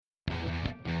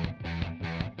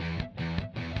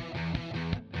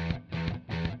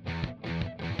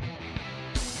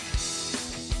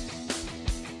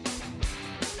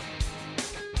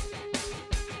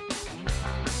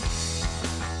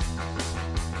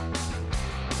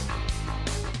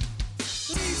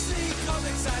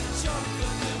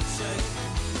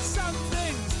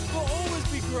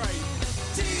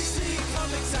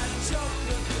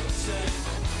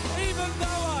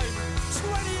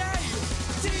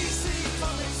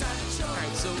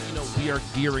are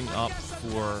gearing up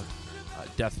for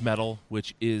death metal,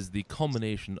 which is the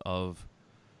culmination of,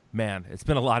 man, it's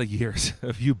been a lot of years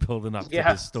of you building up to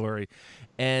this story.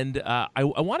 And I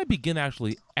want to begin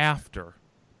actually after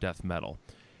death metal.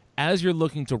 As you're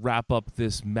looking to wrap up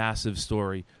this massive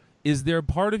story, is there a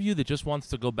part of you that just wants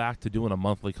to go back to doing a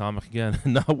monthly comic again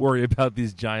and not worry about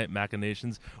these giant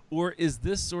machinations? Or is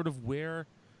this sort of where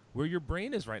your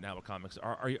brain is right now with comics?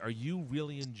 Are you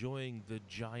really enjoying the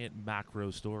giant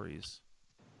macro stories?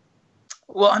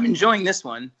 Well, I'm enjoying this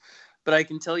one, but I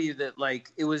can tell you that,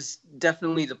 like, it was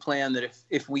definitely the plan that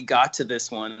if we got to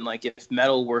this one, like, if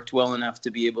metal worked well enough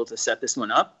to be able to set this one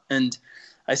up. And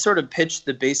I sort of pitched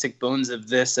the basic bones of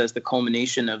this as the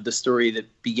culmination of the story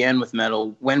that began with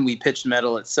metal when we pitched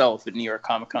metal itself at New York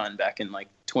Comic Con back in like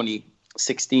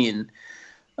 2016.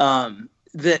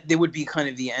 That it would be kind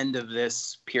of the end of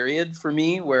this period for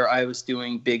me where I was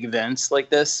doing big events like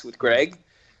this with Greg.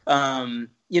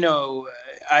 You know,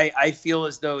 I feel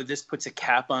as though this puts a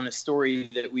cap on a story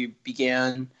that we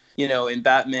began, you know, in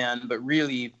Batman, but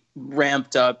really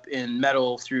ramped up in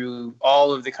metal through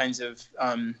all of the kinds of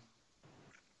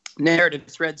narrative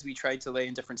threads we tried to lay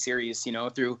in different series, you know,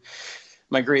 through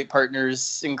my great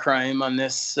partners in crime on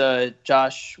this,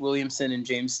 Josh Williamson and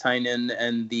James Tynan,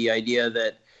 and the idea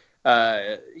that,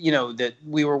 you know, that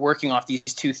we were working off these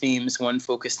two themes, one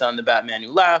focused on the Batman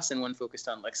Who Laughs and one focused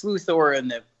on Lex Luthor, and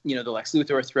that, you know, the Lex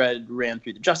Luthor thread ran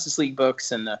through the Justice League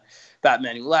books, and the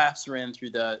Batman Who Laughs ran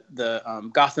through the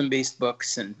Gotham-based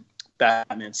books and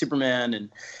Batman, Superman,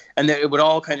 and that it would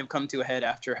all kind of come to a head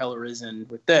after Hell Arisen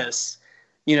with this.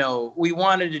 You know, we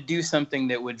wanted to do something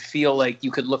that would feel like you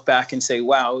could look back and say,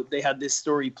 wow, they had this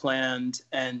story planned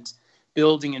and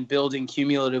building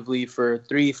cumulatively for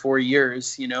 3-4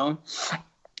 years, you know?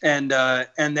 And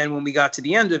then when we got to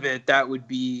the end of it, that would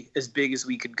be as big as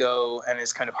we could go and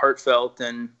as kind of heartfelt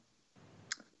and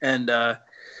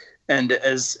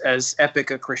as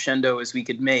epic a crescendo as we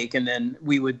could make. And then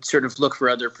we would sort of look for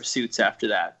other pursuits after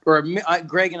that. Or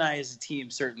Greg and I as a team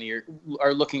certainly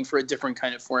are looking for a different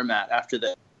kind of format after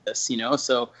this, you know?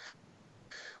 So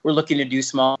we're looking to do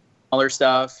smaller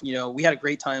stuff. You know, we had a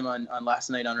great time on Last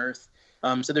Night on Earth.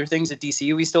 So there are things at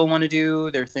DC we still want to do.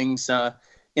 There are things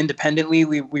independently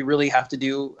we really have to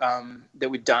do that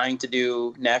we're dying to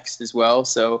do next as well.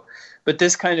 So, but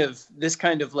this kind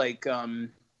of like,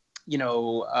 you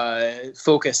know,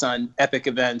 focus on epic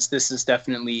events, this is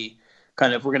definitely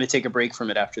kind of, we're going to take a break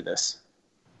from it after this.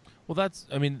 Well,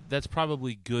 that's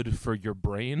probably good for your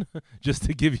brain, just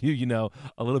to give you, you know,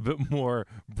 a little bit more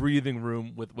breathing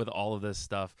room with all of this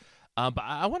stuff. But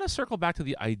I want to circle back to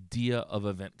the idea of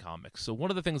event comics. So one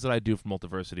of the things that I do for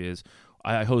Multiversity is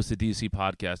I host a DC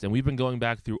podcast, and we've been going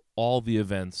back through all the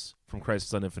events from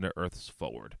Crisis on Infinite Earths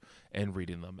forward and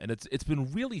reading them. And it's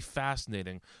been really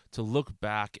fascinating to look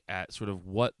back at sort of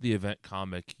what the event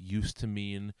comic used to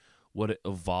mean, what it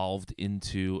evolved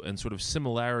into, and sort of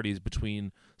similarities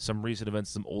between some recent events,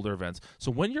 some older events.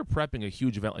 So when you're prepping a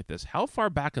huge event like this, how far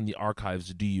back in the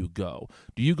archives do you go?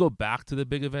 Do you go back to the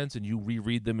big events and you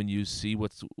reread them and you see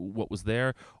what was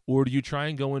there? Or do you try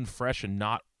and go in fresh and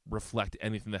not reflect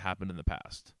anything that happened in the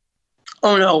past?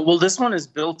 Oh, no. Well, this one is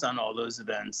built on all those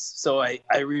events. So I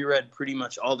reread pretty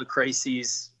much all the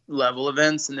Crises level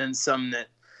events, and then some that,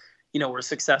 you know, were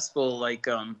successful, like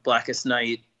Blackest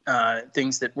Night,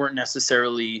 things that weren't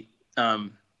necessarily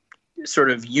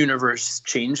sort of universe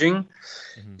changing,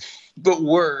 but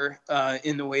were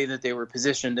in the way that they were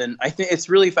positioned. And I think it's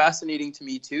really fascinating to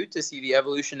me too, to see the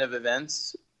evolution of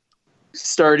events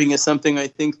starting as something I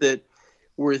think that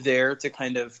were there to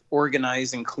kind of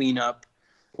organize and clean up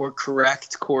or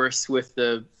correct course with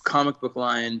the comic book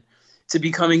line, to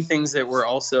becoming things that were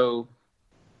also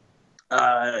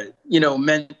you know,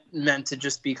 meant to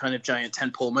just be kind of giant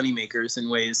tentpole moneymakers in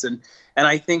ways. And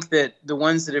I think that the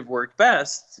ones that have worked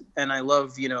best, and I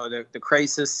love, you know, the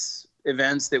Crisis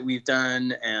events that we've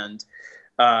done, and,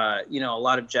 you know, a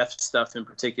lot of Jeff's stuff in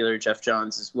particular, Jeff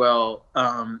Johns as well,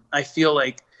 I feel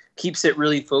like keeps it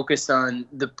really focused on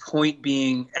the point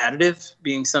being additive,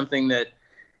 being something that,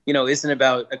 you know, isn't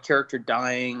about a character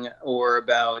dying or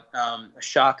about a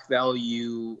shock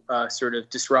value sort of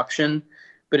disruption,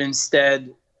 but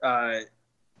instead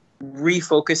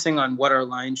refocusing on what our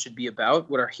line should be about,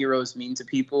 what our heroes mean to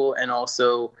people, and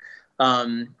also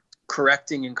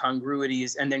correcting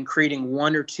incongruities, and then creating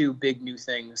one or two big new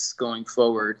things going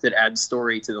forward that add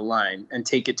story to the line and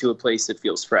take it to a place that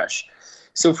feels fresh.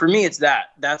 So for me, it's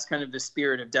that's kind of the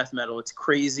spirit of death metal. It's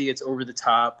crazy. It's over the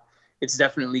top. It's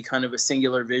definitely kind of a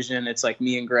singular vision. It's like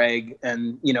me and Greg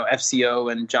and, you know, FCO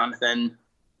and Jonathan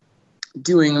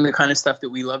doing the kind of stuff that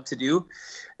we love to do,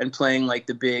 and playing like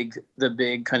the big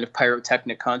kind of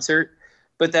pyrotechnic concert.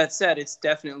 But that said, it's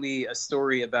definitely a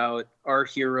story about our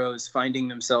heroes finding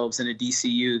themselves in a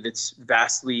DCU that's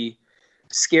vastly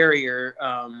scarier,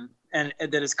 and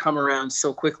that has come around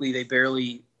so quickly they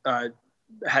barely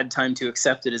had time to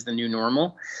accept it as the new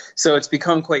normal. So it's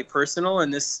become quite personal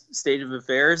in this state of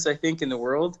affairs, I think, in the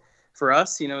world for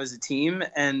us, as a team.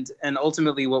 And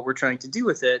ultimately what we're trying to do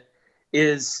with it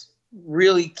is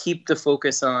really keep the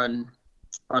focus on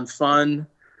fun,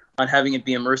 on having it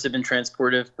be immersive and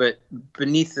transportive, but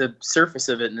beneath the surface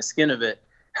of it and the skin of it,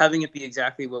 having it be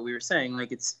exactly what we were saying.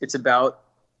 Like it's about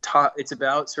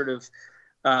sort of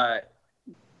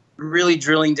really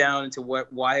drilling down into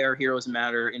why our heroes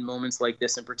matter in moments like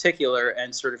this in particular,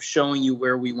 and sort of showing you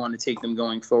where we want to take them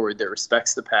going forward that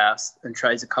respects the past and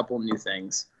tries a couple new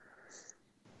things.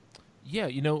 Yeah,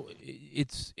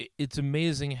 it's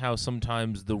amazing how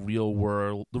sometimes the real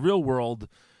world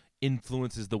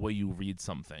influences the way you read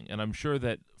something. And I'm sure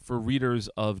that for readers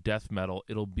of death metal,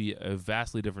 it'll be a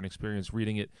vastly different experience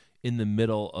reading it in the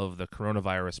middle of the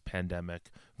coronavirus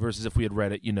pandemic versus if we had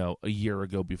read it, a year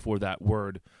ago before that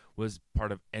word was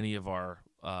part of any of our,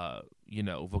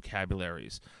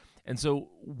 vocabularies. And so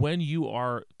when you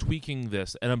are tweaking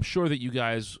this, and I'm sure that you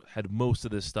guys had most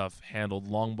of this stuff handled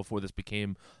long before this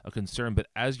became a concern, but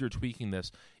as you're tweaking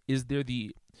this, is there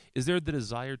the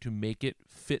desire to make it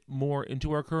fit more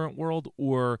into our current world,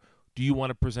 or do you want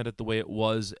to present it the way it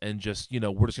was and just,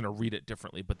 we're just going to read it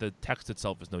differently, but the text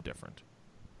itself is no different?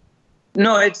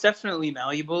 No, it's definitely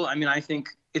malleable. I mean, I think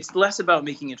it's less about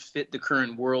making it fit the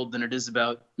current world than it is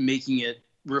about making it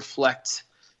reflect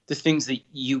the things that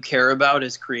you care about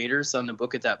as creators on the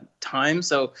book at that time.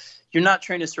 So you're not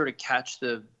trying to sort of catch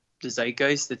the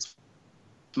zeitgeist. It's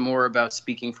more about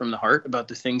speaking from the heart about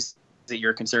the things that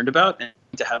you're concerned about, and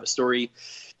to have a story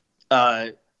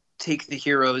take the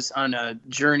heroes on a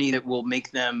journey that will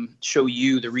make them show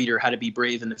you, the reader, how to be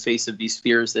brave in the face of these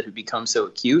fears that have become so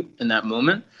acute in that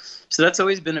moment. So that's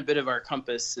always been a bit of our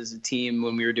compass as a team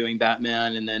when we were doing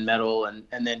Batman and then Metal and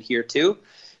then here too.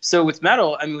 So with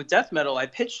death metal, I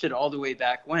pitched it all the way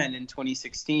back in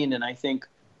 2016. And I think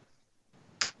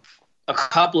a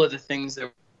couple of the things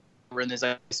that were in the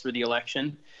zeitgeist were the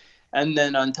election. And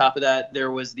then on top of that,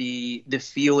 there was the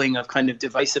feeling of kind of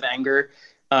divisive anger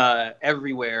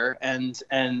everywhere, and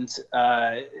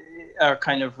are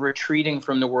kind of retreating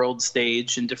from the world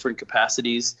stage in different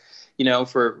capacities,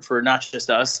 for not just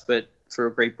us, but for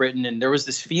Great Britain. And there was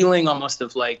this feeling almost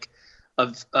of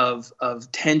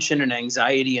tension and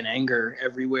anxiety and anger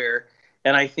everywhere.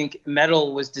 And I think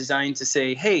metal was designed to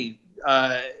say, hey,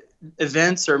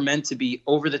 events are meant to be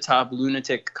over the top,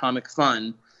 lunatic, comic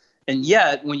fun. And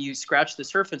yet, when you scratch the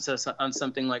surface on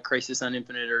something like Crisis on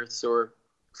Infinite Earths or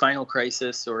Final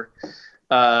Crisis or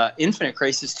Infinite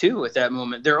Crisis 2 at that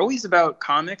moment, they're always about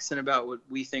comics and about what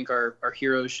we think our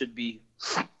heroes should be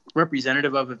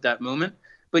representative of at that moment.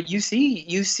 But you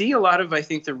see a lot of, I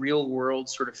think, the real world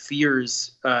sort of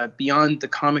fears beyond the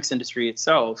comics industry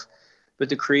itself, but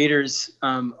the creators'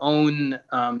 own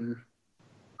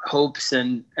hopes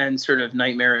and sort of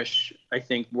nightmarish, I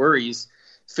think, worries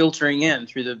filtering in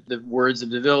through the words of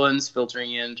the villains,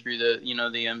 filtering in through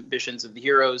the ambitions of the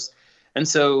heroes. And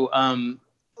so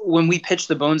when we pitched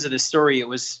the bones of this story, it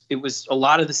was a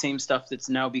lot of the same stuff that's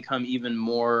now become even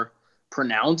more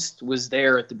pronounced was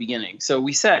there at the beginning. So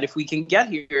we said, if we can get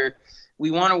here, we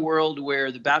want a world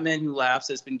where the Batman Who Laughs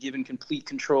has been given complete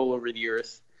control over the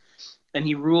Earth, and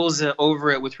he rules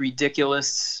over it with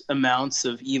ridiculous amounts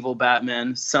of evil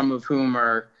Batmen, some of whom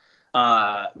are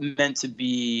meant to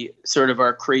be sort of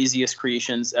our craziest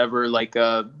creations ever, like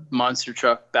a monster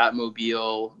truck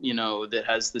Batmobile, that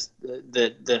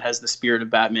has the spirit of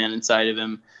Batman inside of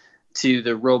him, to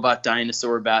the robot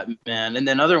dinosaur Batman, and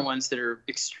then other ones that are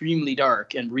extremely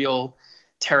dark and real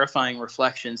terrifying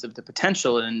reflections of the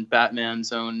potential in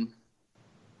Batman's own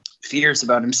fears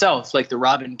about himself, like the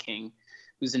Robin King,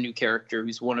 who's a new character,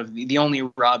 who's one of the only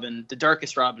Robin, the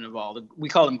darkest Robin of all. We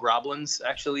call them Groblins,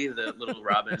 actually, the little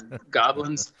Robin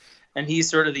goblins. And he's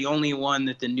sort of the only one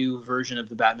that the new version of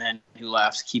the Batman Who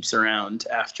Laughs keeps around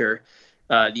after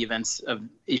the events of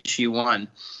issue 1.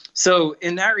 So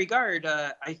in that regard,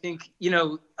 I think,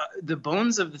 the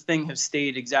bones of the thing have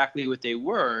stayed exactly what they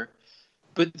were,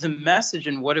 but the message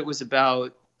and what it was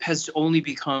about has only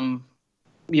become,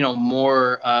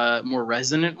 more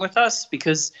resonant with us,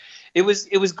 because it was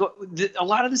a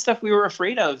lot of the stuff we were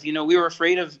afraid of. We were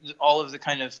afraid of all of the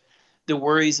kind of the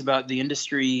worries about the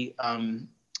industry,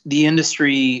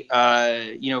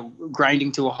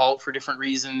 grinding to a halt for different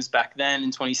reasons. Back then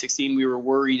in 2016, we were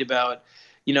worried about,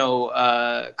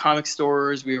 comic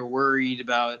stores. We were worried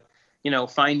about,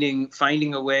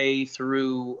 finding a way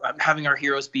through having our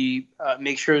heroes be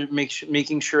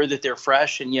making sure that they're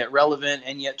fresh and yet relevant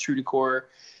and yet true to core.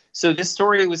 So this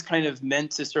story was kind of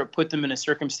meant to sort of put them in a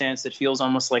circumstance that feels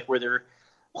almost like where they're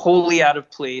wholly out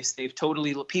of place.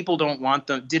 People didn't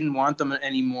want them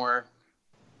anymore.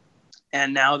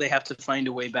 And now they have to find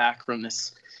a way back from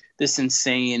this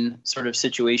insane sort of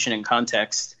situation and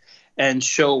context and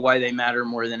show why they matter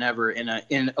more than ever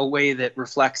in a way that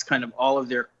reflects kind of all of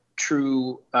their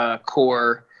true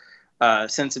core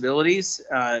sensibilities,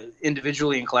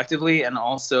 individually and collectively, and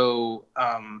also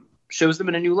shows them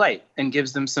in a new light and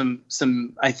gives them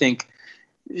some I think,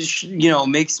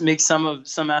 makes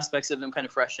some aspects of them kind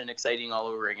of fresh and exciting all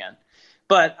over again.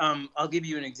 But I'll give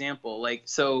you an example. Like,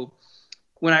 so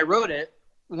when I wrote it,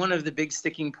 one of the big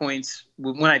sticking points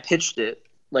when I pitched it,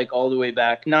 like all the way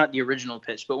back, not the original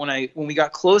pitch, but when we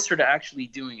got closer to actually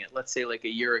doing it, let's say like a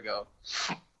year ago,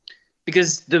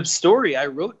 because the story, I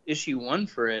wrote issue 1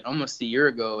 for it almost a year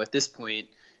ago at this point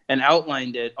and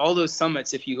outlined it. All those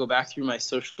summits, if you go back through my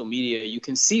social media, you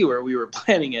can see where we were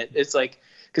planning it. It's like,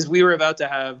 because we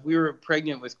were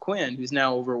pregnant with Quinn, who's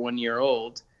now over 1 year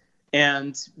old,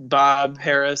 and Bob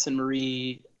Harris and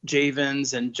Marie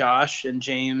Javins and Josh and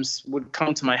James would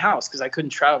come to my house because I couldn't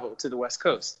travel to the West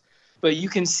Coast. But you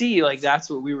can see, like, that's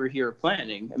what we were here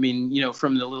planning. I mean,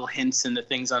 from the little hints and the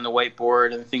things on the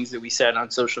whiteboard and the things that we said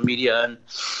on social media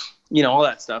and, all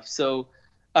that stuff. So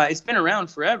it's been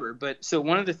around forever. But so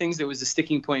one of the things that was a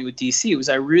sticking point with DC was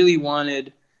I really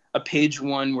wanted a page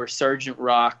 1 where Sergeant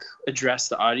Rock addressed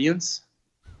the audience.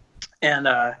 And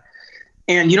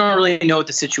you don't really know what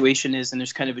the situation is. And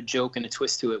there's kind of a joke and a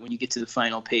twist to it when you get to the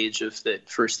final page of the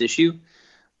first issue.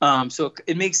 So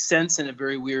it makes sense in a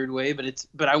very weird way,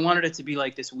 but I wanted it to be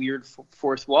like this weird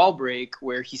fourth wall break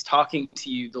where he's talking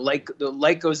to you. The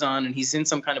light goes on and he's in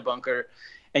some kind of bunker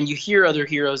and you hear other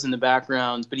heroes in the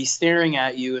background, but he's staring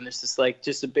at you and there's this like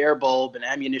just a bare bulb and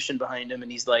ammunition behind him.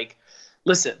 And he's like,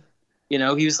 listen, he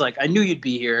was like, I knew you'd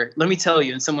be here. Let me tell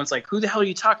you. And someone's like, who the hell are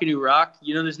you talking to, Rock?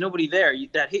 There's nobody there.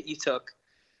 That hit you took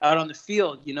out on the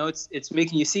field, it's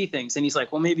making you see things. And he's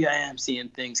like, well, maybe I am seeing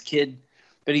things, kid.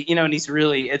 But and he's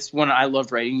really, it's one I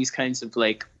love writing these kinds of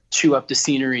like chew up the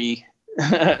scenery,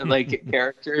 like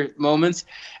character moments.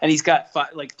 And he's got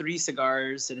 3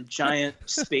 cigars and a giant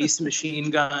space machine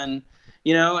gun,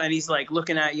 and he's like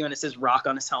looking at you and it says Rock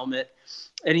on his helmet.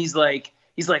 And he's like,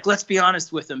 let's be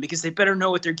honest with them because they better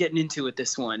know what they're getting into with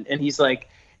this one. And he's like,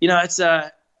 it's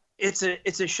a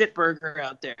shit burger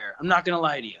out there. I'm not going to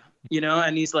lie to you,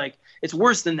 and he's like, it's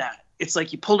worse than that. It's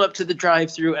like you pulled up to the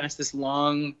drive-through and it's this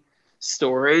long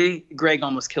story. Greg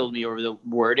almost killed me over the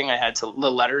wording. I had to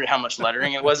how much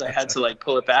lettering it was. I had to like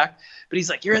pull it back. But he's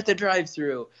like, you're at the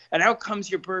drive-through and out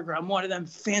comes your burger on one of them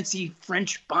fancy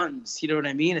French buns. You know what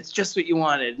I mean? It's just what you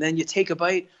wanted. And then you take a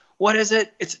bite. What is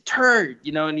it? It's a turd,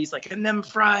 and he's like, and them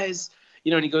fries,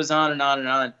 and he goes on and on and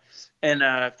on.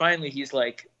 And finally he's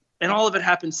like, and all of it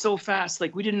happened so fast.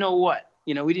 Like we didn't know what,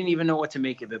 we didn't even know what to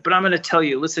make of it, but I'm going to tell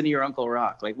you, listen to your Uncle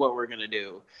Rock, like what we're going to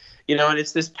do, and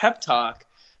it's this pep talk.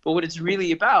 But what it's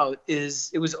really about is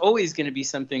it was always going to be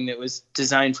something that was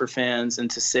designed for fans and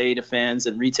to say to fans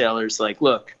and retailers, like,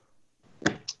 look,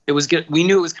 it was good. We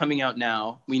knew it was coming out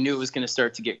now. We knew it was going to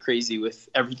start to get crazy with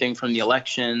everything from the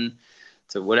election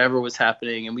to whatever was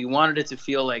happening. And we wanted it to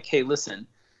feel like, hey, listen,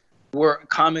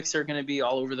 comics are going to be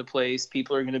all over the place.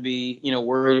 People are going to be,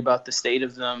 worried about the state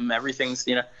of them. Everything's,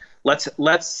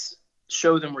 let's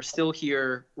show them we're still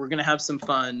here. We're going to have some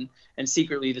fun. And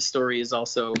secretly the story is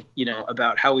also,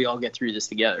 about how we all get through this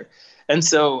together. And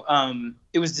so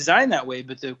it was designed that way,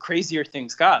 but the crazier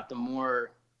things got, the more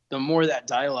that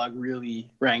dialogue really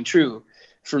rang true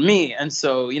for me. And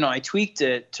so, I tweaked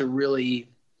it to really,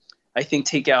 I think,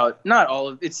 take out not all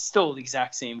of it's still the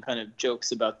exact same kind of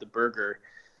jokes about the burger,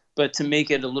 but to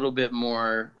make it a little bit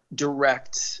more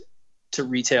direct to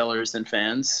retailers and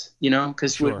fans,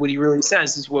 because Sure. what he really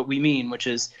says is what we mean, which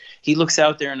is he looks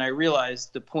out there, and I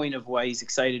realized the point of why he's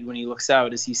excited when he looks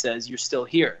out is he says, you're still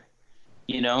here,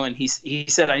 and he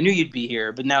said, I knew you'd be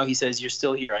here, but now he says, you're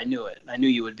still here. I knew it. I knew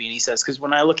you would be. And he says, because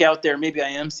when I look out there, maybe I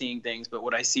am seeing things, but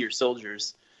what I see are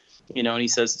soldiers, and he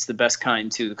says it's the best kind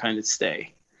too, the kind that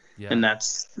stay. Yeah. And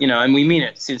that's, and we mean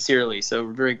it sincerely. So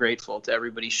we're very grateful to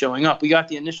everybody showing up. We got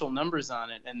the initial numbers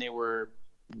on it and they were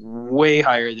way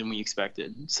higher than we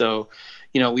expected. So,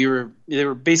 they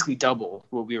were basically double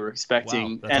what we were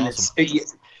expecting. Wow, and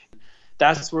awesome.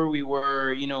 That's where we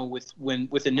were,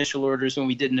 with initial orders when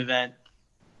we did an event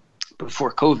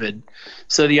before COVID.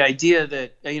 So the idea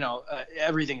that,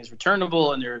 everything is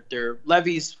returnable and there are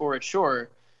levies for it, sure.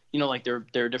 like there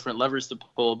are different levers to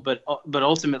pull, but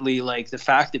ultimately, like the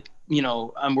fact that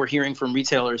we're hearing from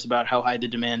retailers about how high the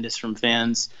demand is from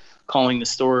fans calling the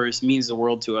stores means the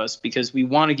world to us, because we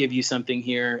want to give you something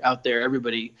here out there,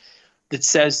 everybody, that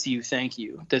says to you thank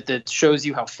you, that shows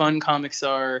you how fun comics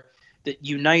are, that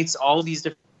unites all these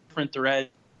different threads,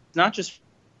 not just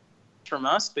from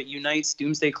us, but unites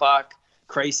Doomsday Clock,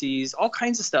 Crises, all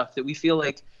kinds of stuff that we feel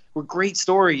like were great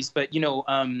stories, but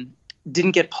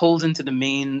didn't get pulled into the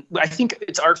main. I think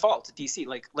it's our fault at DC.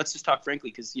 Like, let's just talk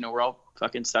frankly, because we're all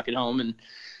fucking stuck at home, and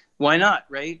why not,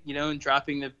 right? And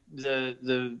dropping the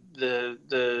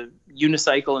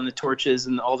unicycle and the torches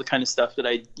and all the kind of stuff that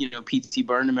I PT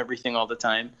Barnum everything all the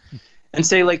time, and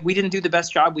say, like, we didn't do the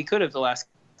best job we could have the last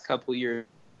couple years.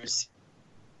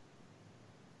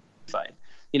 Fine.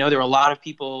 There are a lot of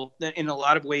people that, in a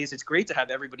lot of ways, it's great to have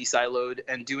everybody siloed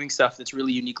and doing stuff that's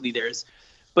really uniquely theirs.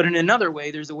 But in another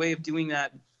way, there's a way of doing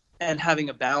that and having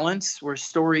a balance where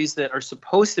stories that are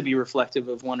supposed to be reflective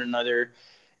of one another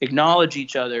acknowledge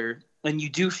each other. And you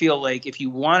do feel like if you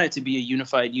want it to be a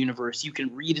unified universe, you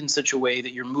can read in such a way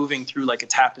that you're moving through like a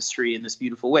tapestry in this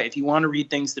beautiful way. If you want to read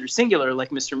things that are singular, like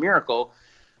Mr. Miracle,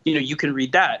 you can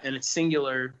read that and it's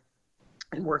singular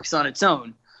and works on its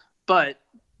own. But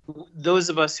those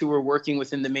of us who are working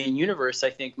within the main universe, I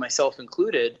think myself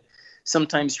included,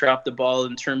 sometimes drop the ball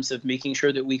in terms of making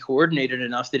sure that we coordinated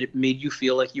enough that it made you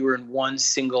feel like you were in one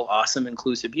single awesome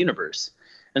inclusive universe.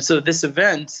 And so this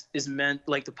event is meant,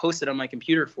 like the post-it on my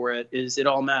computer for it is It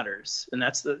All Matters. And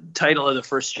that's the title of the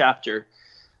first chapter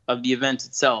of the event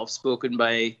itself, spoken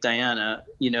by Diana,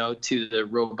 to the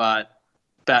robot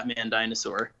Batman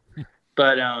dinosaur.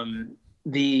 But and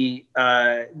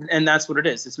that's what it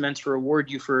is. It's meant to reward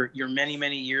you for your many,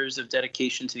 many years of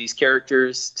dedication to these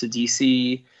characters, to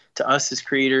DC, to us as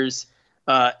creators.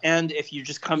 And if you're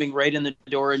just coming right in the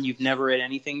door and you've never read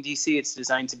anything DC, it's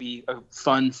designed to be a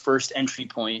fun first entry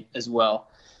point as well.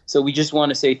 So we just want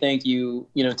to say thank you,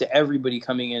 to everybody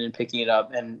coming in and picking it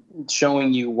up and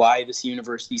showing you why this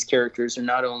universe, these characters are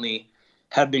not only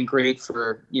have been great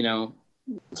for,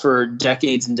 for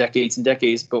decades and decades and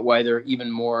decades, but why they're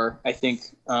even more, I think,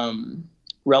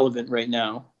 relevant right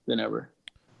now than ever.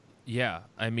 Yeah,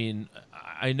 I mean,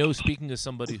 I know, speaking as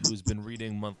somebody who's been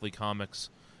reading monthly comics,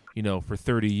 for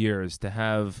 30 years, to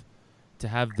have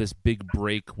this big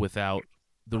break without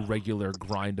the regular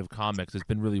grind of comics has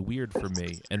been really weird for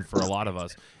me and for a lot of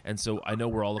us. And so I know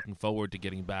we're all looking forward to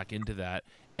getting back into that,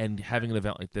 and having an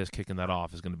event like this, kicking that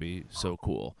off, is going to be so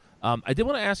cool. I did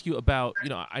want to ask you about,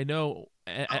 I know,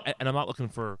 and I'm not looking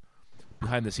for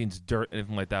behind the scenes dirt,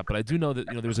 anything like that, but I do know that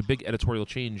there was a big editorial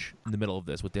change in the middle of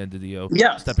this with Dan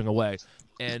DiDio stepping away,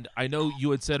 and I know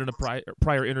you had said in a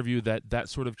prior interview that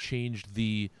sort of changed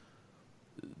the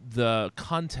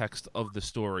context of the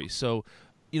story. So,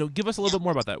 give us a little bit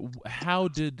more about that. How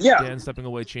did Dan stepping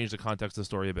away change the context of the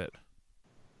story a bit?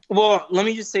 Well, let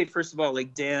me just say, first of all,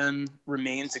 like, Dan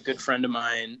remains a good friend of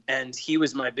mine, and he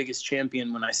was my biggest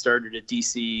champion when I started at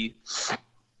DC.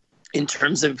 In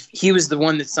terms of, he was the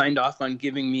one that signed off on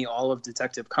giving me all of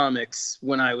Detective Comics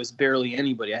when I was barely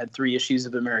anybody. I had 3 issues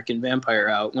of American Vampire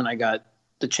out when I got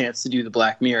the chance to do the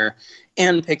Black Mirror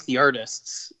and pick the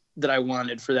artists that I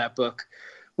wanted for that book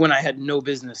when I had no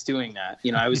business doing that.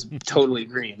 I was totally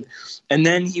green. And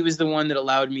then he was the one that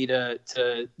allowed me to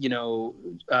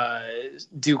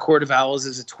do Court of Owls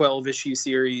as a 12-issue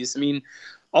series. I mean,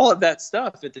 all of that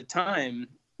stuff at the time,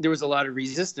 there was a lot of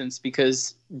resistance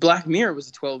because Black Mirror was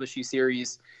a 12-issue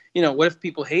series. What if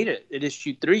people hate it at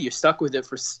issue 3? You're stuck with it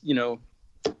for,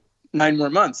 9 more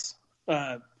months.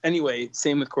 Anyway,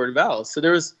 same with Court of Owls. So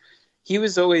he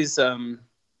was always,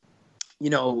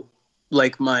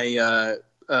 like my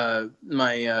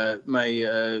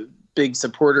big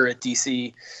supporter at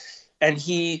DC, and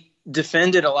he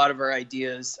defended a lot of our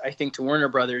ideas, I think, to Warner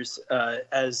Brothers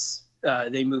as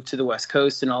they moved to the West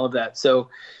Coast and all of that. So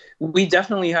we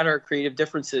definitely had our creative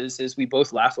differences, as we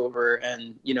both laugh over,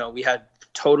 and we had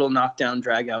total knockdown,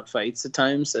 drag out fights at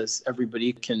times, as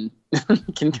everybody can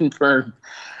can confirm.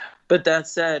 But that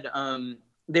said,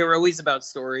 they were always about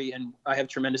story, and I have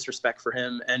tremendous respect for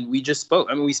him. And we just spoke.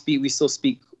 I mean, we still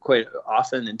speak quite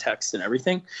often in text and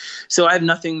everything. So I have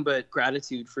nothing but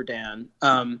gratitude for Dan.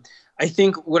 I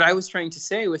think what I was trying to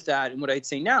say with that, and what I'd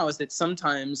say now, is that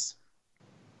sometimes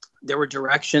there were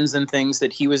directions and things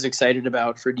that he was excited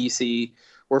about for DC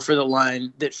or for the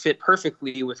line that fit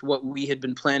perfectly with what we had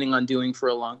been planning on doing for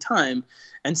a long time.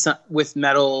 And so, with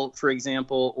Metal, for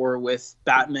example, or with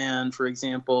Batman, for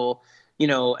example,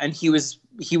 and he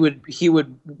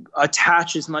would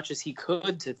attach as much as he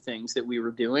could to things that we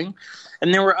were doing.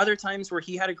 And there were other times where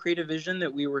he had a creative vision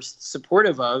that we were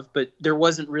supportive of, but there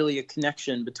wasn't really a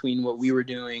connection between what we were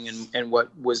doing and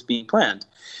what was being planned.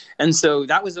 And so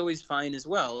that was always fine as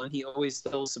well. And he always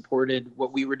still supported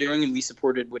what we were doing, and we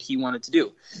supported what he wanted to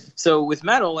do. So with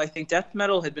metal, I think death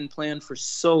metal had been planned for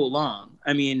so long.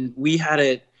 I mean, we had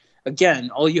it. Again,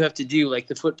 all you have to do, like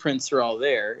the footprints are all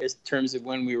there in terms of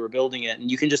when we were building it. And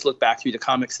you can just look back through the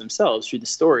comics themselves, through the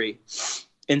story,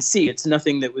 and see it's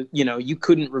nothing that, you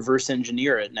couldn't reverse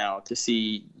engineer it now to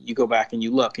see. You go back and you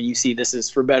look and you see this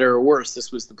is for better or worse.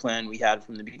 This was the plan we had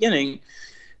from the beginning.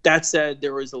 That said,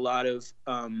 there was a lot of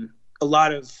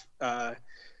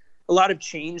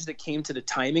change that came to the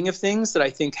timing of things that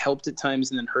I think helped at times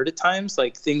and then hurt at times.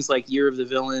 Like things like Year of the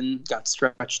Villain got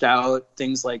stretched out.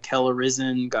 Things like Hell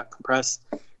Arisen got compressed.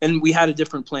 And we had a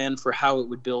different plan for how it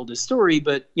would build a story.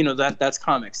 But, that's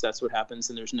comics. That's what happens.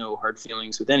 And there's no hard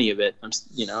feelings with any of it.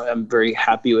 I'm very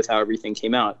happy with how everything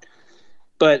came out.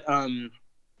 But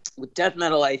with death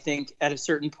metal, I think at a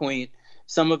certain point,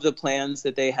 some of the plans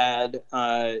that they had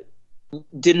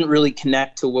didn't really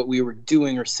connect to what we were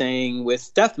doing or saying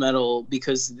with death metal,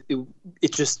 because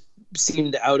it just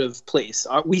seemed out of place.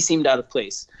 We seemed out of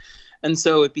place. And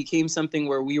so it became something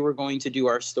where we were going to do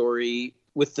our story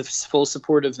with the full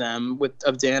support of them,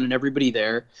 of Dan and everybody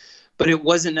there. But it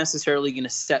wasn't necessarily going to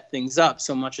set things up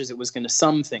so much as it was going to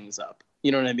sum things up.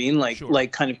 You know what I mean?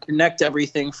 Like kind of connect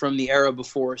everything from the era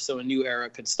before so a new era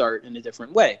could start in a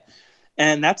different way.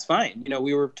 And that's fine.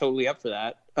 We were totally up for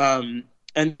that.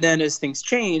 And then as things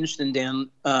changed and Dan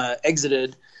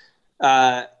exited,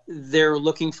 they're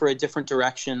looking for a different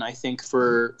direction, I think,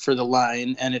 for the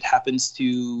line. And it happens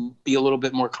to be a little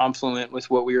bit more confluent with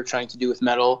what we were trying to do with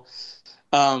metal,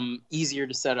 easier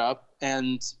to set up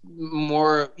and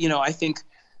more, I think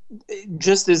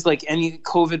just as like any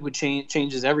COVID would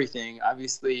changes everything.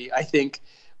 Obviously, I think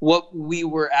what we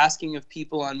were asking of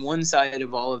people on one side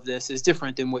of all of this is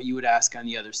different than what you would ask on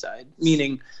the other side.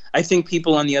 Meaning, I think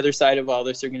people on the other side of all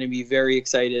this are going to be very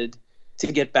excited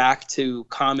to get back to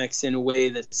comics in a way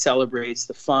that celebrates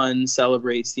the fun,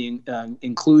 celebrates the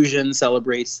inclusion,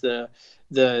 celebrates the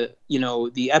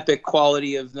epic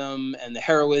quality of them and the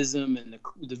heroism and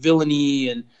the villainy,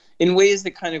 and in ways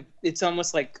that kind of, it's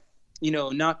almost like,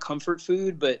 not comfort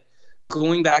food, but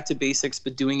going back to basics,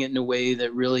 but doing it in a way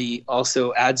that really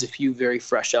also adds a few very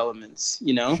fresh elements,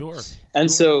 Sure. And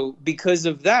so because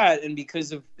of that, and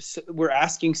because of we're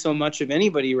asking so much of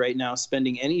anybody right now,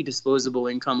 spending any disposable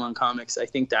income on comics, I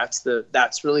think that's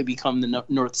really become the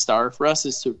North Star for us,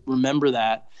 is to remember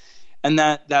that. And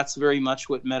that's very much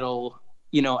what metal,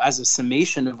 as a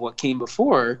summation of what came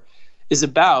before, is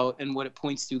about, and what it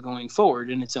points to going forward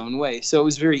in its own way. So it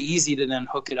was very easy to then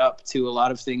hook it up to a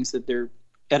lot of things that their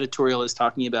editorial is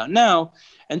talking about now,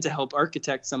 and to help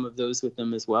architect some of those with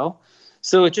them as well.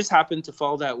 So it just happened to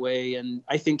fall that way. And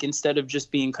I think instead of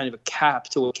just being kind of a cap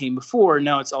to what came before,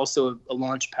 now it's also a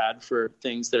launch pad for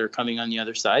things that are coming on the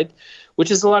other side, which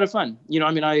is a lot of fun.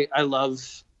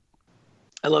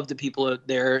 I love the people out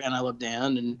there, and I love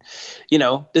Dan, and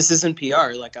this isn't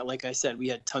PR. Like I said, we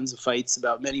had tons of fights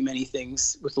about many, many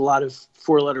things with a lot of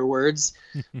 4-letter words,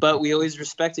 but we always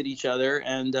respected each other.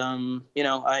 And I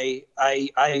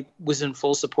was in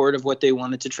full support of what they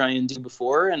wanted to try and do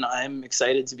before, and I'm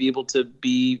excited to be able to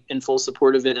be in full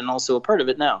support of it and also a part of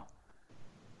it now.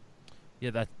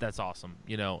 Yeah, that's awesome.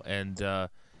 And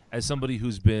as somebody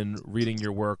who's been reading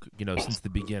your work, since the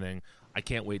beginning, I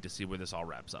can't wait to see where this all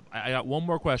wraps up. I got one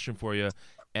more question for you,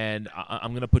 and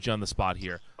I'm going to put you on the spot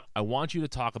here. I want you to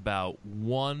talk about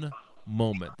one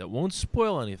moment that won't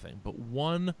spoil anything, but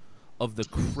one of the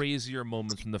crazier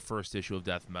moments from the first issue of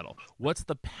Death Metal. What's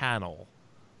the panel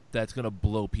that's going to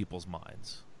blow people's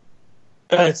minds?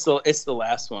 It's the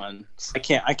last one.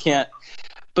 I can't.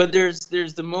 But there's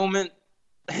the moment,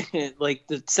 like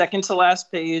the second to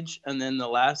last page, and then the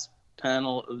last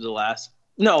panel of the last.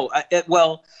 No,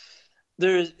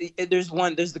 There's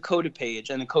the coda page,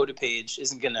 and the coda page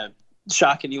isn't gonna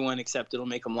shock anyone, except it'll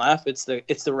make them laugh. It's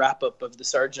the wrap up of the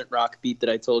Sergeant Rock beat that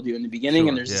I told you in the beginning,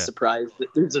 and there's a surprise.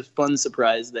 There's a fun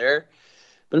surprise there,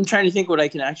 but I'm trying to think what I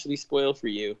can actually spoil for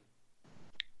you,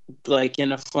 like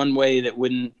in a fun way that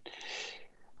wouldn't.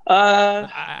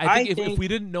 I think if we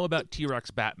didn't know about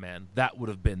T-Rex Batman, that would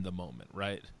have been the moment,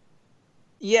 right?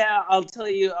 Yeah, I'll tell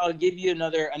you. I'll give you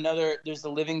another. There's the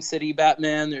Living City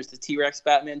Batman. There's the T-Rex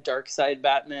Batman, Dark Side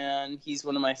Batman. He's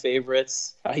one of my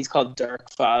favorites. He's called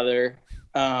Dark Father.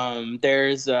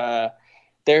 There's a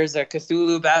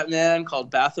Cthulhu Batman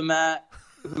called Baphomet.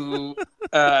 who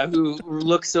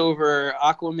looks over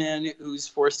Aquaman, who's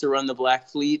forced to run the Black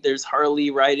Fleet. There's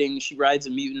Harley she rides a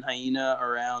mutant hyena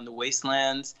around the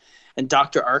wastelands, and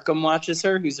Dr. Arkham watches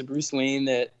her, who's a Bruce Wayne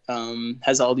that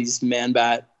has all these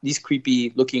these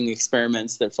creepy looking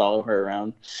experiments that follow her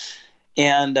around.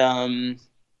 And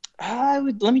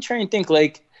let me try and think,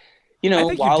 like, you know,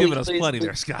 I think you've given us plenty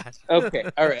there, Scott. Okay,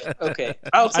 all right, okay.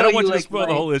 I don't want you to spoil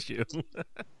the whole issue.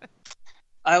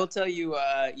 I will tell you,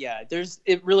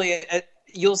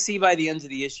 you'll see by the end of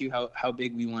the issue how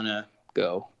big we want to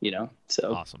go, you know?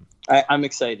 So awesome. I'm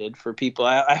excited for people.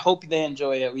 I hope they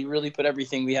enjoy it. We really put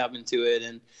everything we have into it,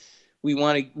 and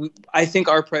I think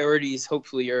our priorities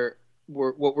hopefully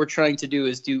what we're trying to do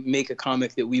is make a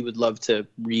comic that we would love to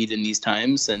read in these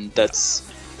times, and that's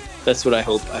what I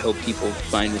hope people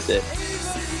find with it.